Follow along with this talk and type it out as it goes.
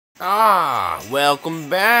Ah, welcome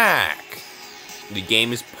back. The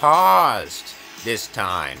game is paused this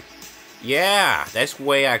time. Yeah, that's the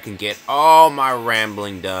way I can get all my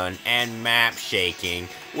rambling done and map shaking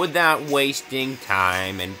without wasting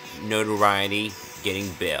time and notoriety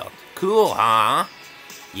getting built. Cool, huh?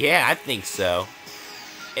 Yeah, I think so.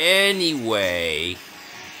 Anyway,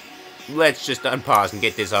 let's just unpause and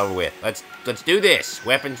get this over with. Let's do this.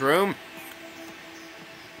 Weapons room?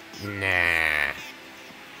 Nah.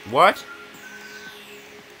 What?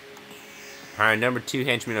 Alright, number 2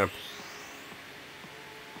 henchman up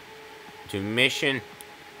to mission.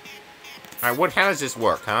 Alright, how does this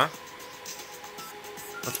work, huh?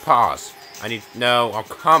 Let's pause. No, oh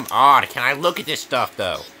come on, can I look at this stuff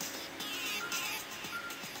though?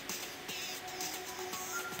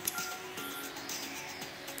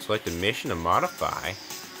 Select a mission to modify.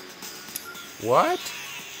 What?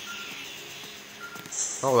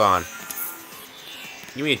 Hold on.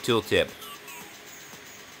 Give me a tooltip.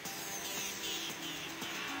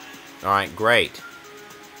 Alright, great.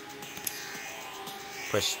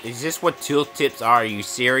 Is this what tooltips are? Are you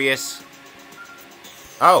serious?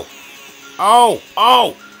 Oh. Oh!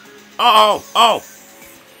 Oh! Oh! Oh!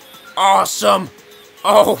 Awesome!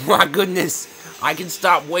 Oh my goodness! I can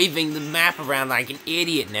stop waving the map around like an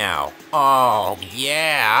idiot now. Oh,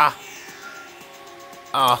 yeah.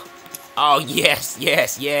 Oh, yes,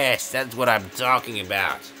 yes, yes. That's what I'm talking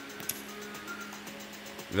about.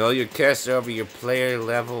 Mill your cursor over your player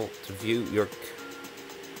level to view your...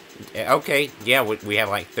 Okay, yeah, we have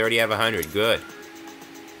like 30 out of 100. Good.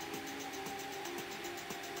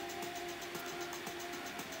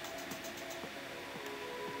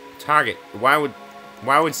 Target. Why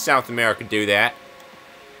would South America do that?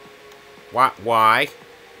 Why?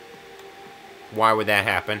 Why would that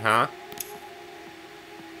happen, huh?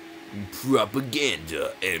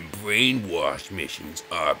 Propaganda and brainwash missions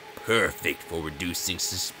are perfect for reducing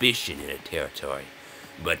suspicion in a territory.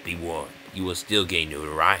 But be warned, you will still gain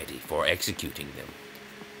notoriety for executing them.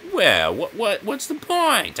 Well, what's the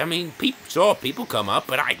point? I mean, people come up,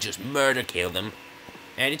 but I just murder kill them.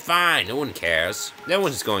 And it's fine, no one cares. No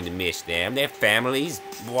one's going to miss them, their families.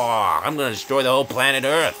 Blah, I'm gonna destroy the whole planet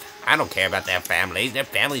Earth. I don't care about their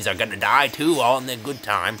families are gonna die too, all in their good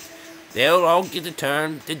time. They'll all get a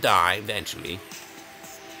turn to die eventually.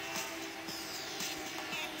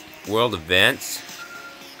 World events.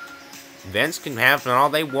 Events can happen all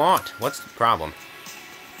they want. What's the problem?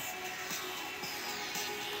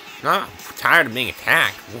 No, I'm tired of being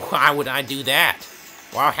attacked. Why would I do that?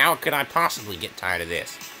 Well, how could I possibly get tired of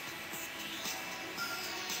this?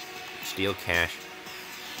 Steal cash.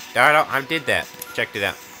 I did that. Checked it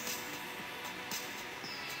out.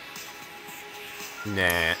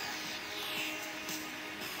 Nah.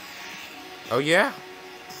 Oh, yeah?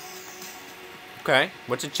 Okay.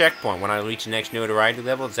 What's a checkpoint? When I reach the next notoriety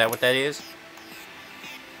level? Is that what that is?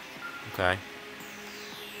 Okay.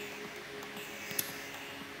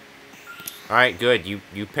 Alright, good. You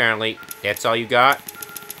apparently... That's all you got?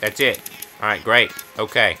 That's it. Alright, great.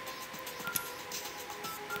 Okay.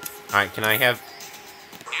 Alright, can I have...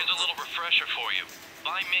 Here's a little refresher for you.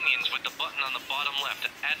 Buy minions with the button on the bottom left to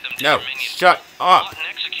add them to No, your minion. shut up.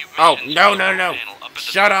 Oh, no, no, no.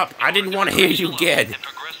 Shut up. I I didn't want to hear you again.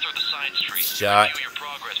 Shut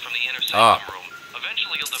up.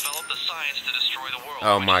 Eventually you'll develop the science to destroy the world.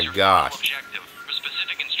 Oh my gosh. For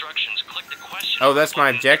specific instructions, click the question. Oh, that's my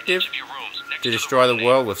objective? To destroy the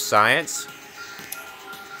world with science?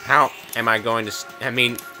 How am I going to... I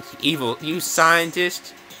mean, evil... You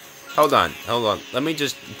scientist? Hold on. Let me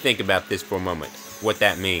just think about this for a moment. What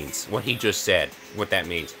that means. What he just said. What that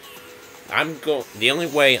means. The only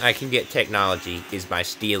way I can get technology is by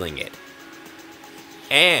stealing it.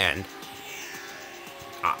 And...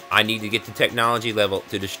 I need to get the technology level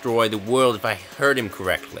to destroy the world if I heard him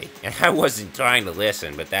correctly. And I wasn't trying to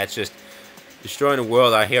listen, but that's just... Destroying the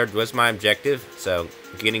world I heard was my objective. So,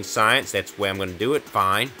 getting science, that's the way I'm going to do it.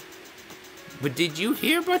 Fine. But did you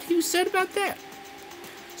hear what he said about that?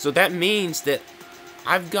 So that means that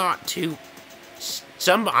I've got to...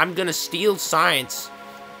 I'm going to steal science.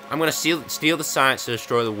 I'm going to steal the science to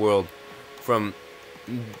destroy the world from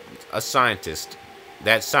a scientist.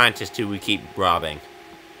 That scientist who we keep robbing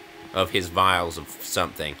of his vials of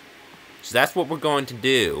something. So that's what we're going to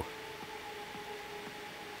do.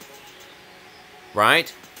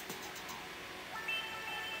 Right?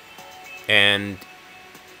 And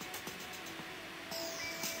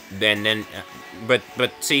then but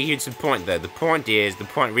see, here's the point though. The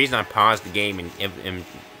reason I paused the game and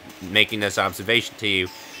making this observation to you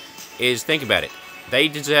is, think about it. They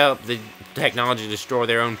developed the technology to destroy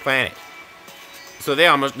their own planet. So they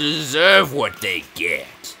almost deserve what they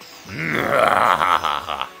get.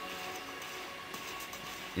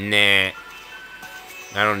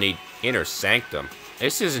 I don't need Inner Sanctum.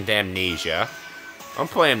 This isn't Amnesia. I'll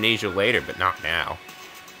play Amnesia later, but not now.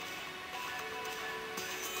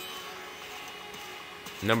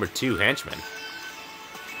 Number 2 henchman.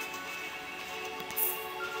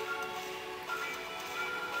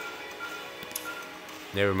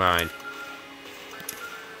 Never mind.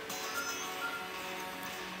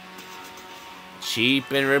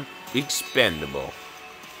 Cheap and expendable.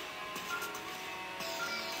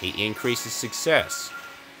 He increases success.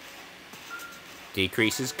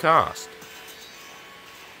 Decreases cost.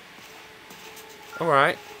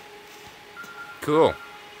 Alright. Cool.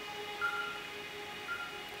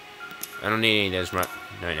 I don't need any of those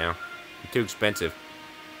right now. They're too expensive.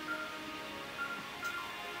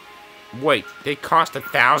 Wait, they cost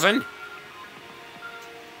 1,000?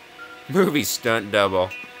 Movie stunt double.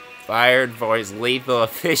 Fired for his lethal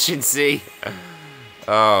efficiency.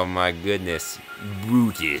 Oh my goodness.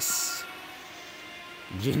 Brutus.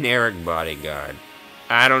 Generic bodyguard.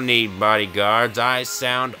 I don't need bodyguards. I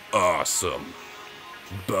sound awesome.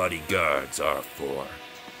 Bodyguards are for...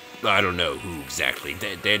 I don't know who exactly.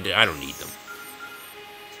 I don't need them.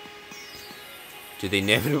 To the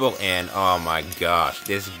inevitable end. Oh my gosh.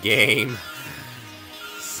 This game.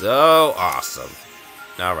 So awesome.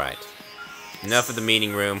 Alright. Enough of the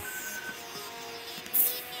meeting room.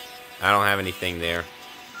 I don't have anything there.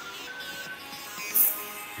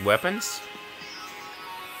 Weapons?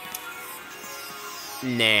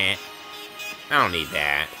 Nah. I don't need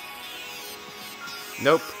that.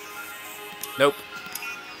 Nope. Nope.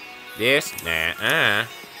 This? Nah.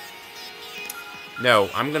 No,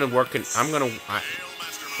 I'm gonna work in...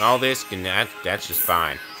 all this, and that's just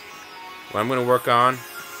fine. What I'm gonna work on...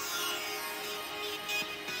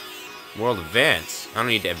 world events. I don't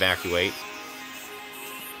need to evacuate.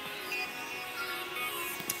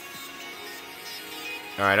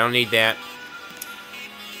 Alright, I don't need that.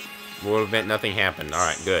 World event, nothing happened.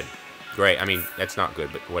 Alright, good. Great. I mean, that's not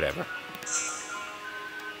good, but whatever.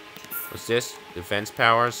 What's this? Defense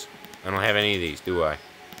powers? I don't have any of these, do I?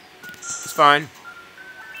 It's fine.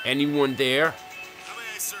 Anyone there?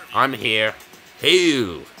 I'm here.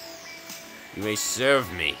 Hail! You may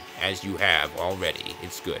serve me, as you have already.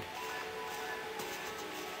 It's good.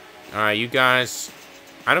 Alright, you guys...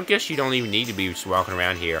 I don't guess you don't even need to be walking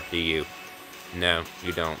around here, do you? No,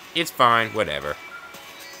 you don't. It's fine, whatever.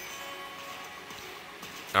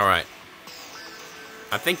 Alright.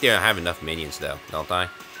 I think they have enough minions, though, don't I?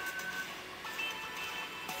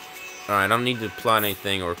 Alright, I don't need to plot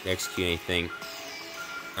anything or execute anything.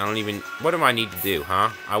 I don't even... what do I need to do,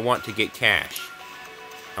 huh? I want to get cash.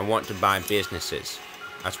 I want to buy businesses.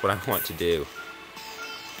 That's what I want to do.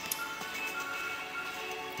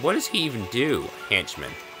 What does he even do,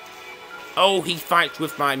 henchman? Oh, he fights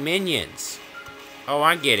with my minions. Oh,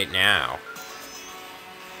 I get it now.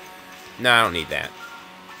 No, I don't need that.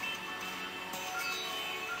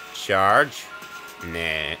 Charge?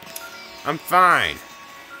 Nah. I'm fine.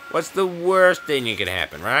 What's the worst thing that could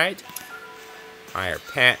happen, right? Hire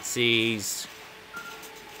patsies.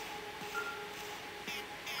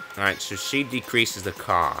 Alright, so she decreases the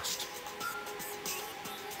cost.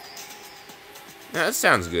 Now, that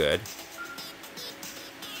sounds good.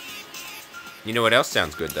 You know what else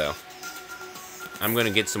sounds good, though? I'm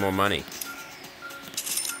gonna get some more money.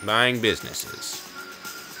 Buying businesses.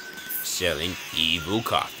 Selling evil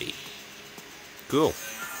coffee. Cool.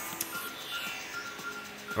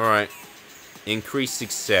 Alright. Increased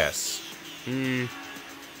success.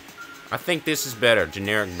 I think this is better.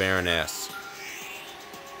 Generic Baroness.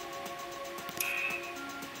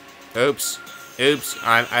 Oops. Oops.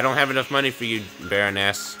 I don't have enough money for you,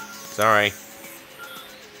 Baroness. Sorry.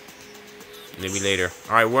 Maybe later.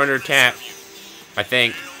 Alright, we're under attack. I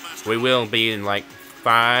think. We will be in like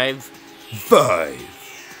 5,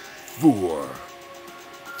 4,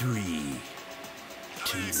 3,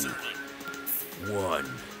 2, 1.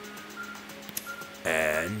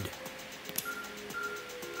 And...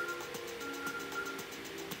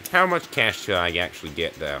 how much cash should I actually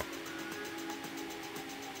get, though?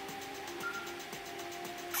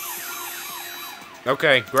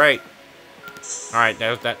 Okay, great. Alright, that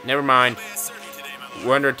was that. Never mind.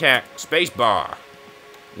 We're under attack. Space bar.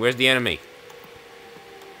 Where's the enemy?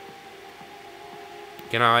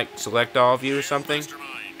 Can I, like, select all of you or something?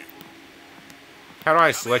 How do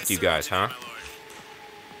I select you guys, huh?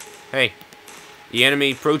 Hey. The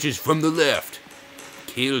enemy approaches from the left.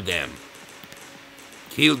 Kill them.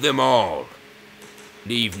 Kill them all.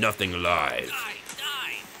 Leave nothing alive.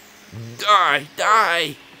 Die!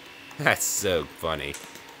 Die! That's so funny.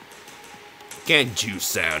 Can't you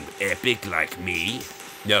sound epic like me?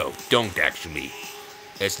 No, don't actually.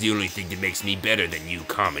 That's the only thing that makes me better than you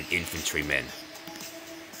common infantrymen.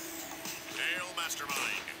 Hail, Mastermind.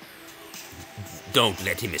 Don't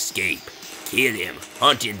let him escape. Kill him.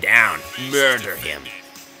 Hunt him down. Murder him.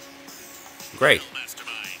 Great. Hail,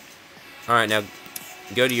 Mastermind. Alright, now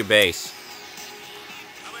go to your base.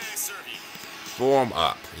 How may I serve you? Form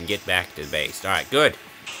up and get back to the base. Alright, good.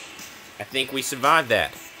 I think we survived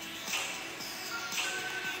that.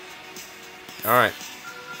 Alright.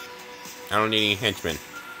 I don't need any henchmen.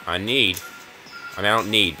 I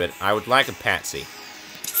don't need, but I would like a Patsy.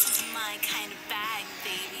 This is my kind of bag,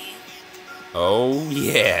 baby. Oh,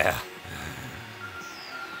 yeah.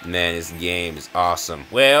 Man, this game is awesome.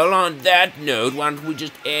 Well, on that note, why don't we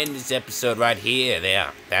just end this episode right here?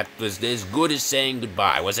 There. That was as good as saying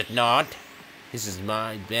goodbye, was it not? This is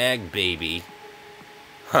my bag, baby.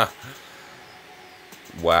 Huh.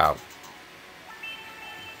 Wow.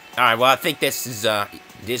 Alright, well, I think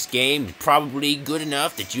this game is probably good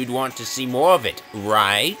enough that you'd want to see more of it,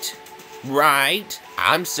 right? Right?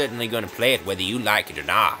 I'm certainly going to play it whether you like it or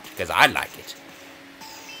not, because I like it.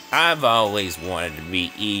 I've always wanted to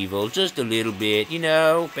be evil, just a little bit, you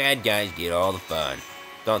know. Bad guys get all the fun,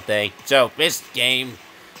 don't they? So, this game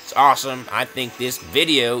is awesome. I think this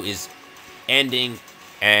video is ending,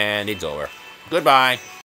 and it's over. Goodbye.